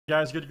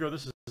guys, good to go.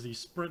 This is the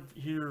sprint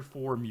here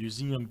for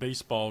Museum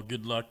Baseball.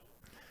 Good luck,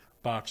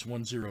 box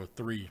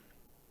 103.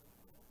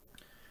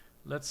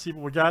 Let's see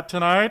what we got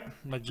tonight,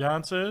 like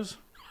John says.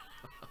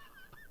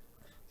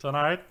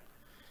 Tonight,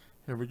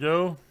 here we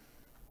go.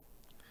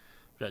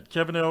 We got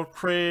Kevin L.,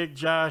 Craig,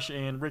 Josh,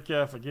 and Rick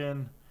F.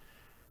 again.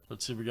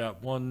 Let's see, we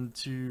got 1,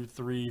 2,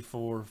 3,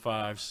 4,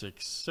 5,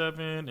 6,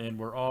 7, and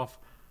we're off.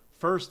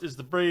 First is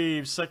the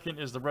Braves, second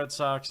is the Red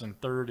Sox, and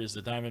third is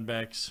the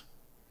Diamondbacks.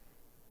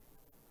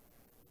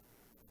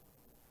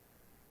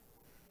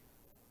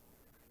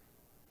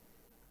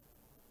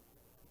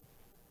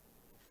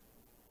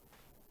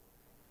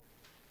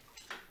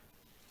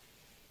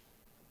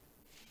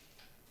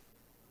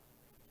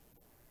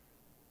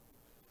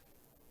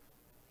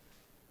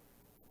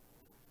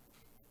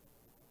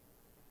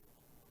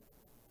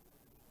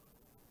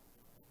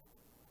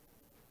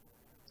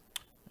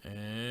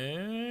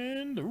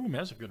 And, ooh, man,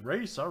 that's a good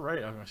race. All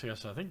right,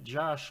 I think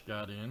Josh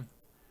got in.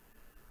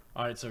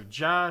 All right, so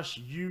Josh,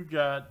 you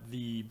got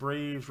the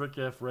Braves, Rick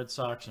F., Red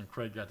Sox, and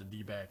Craig got the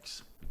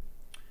D-backs.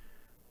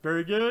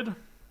 Very good.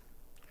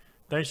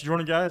 Thanks for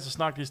joining, guys. Let's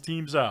knock these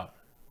teams out.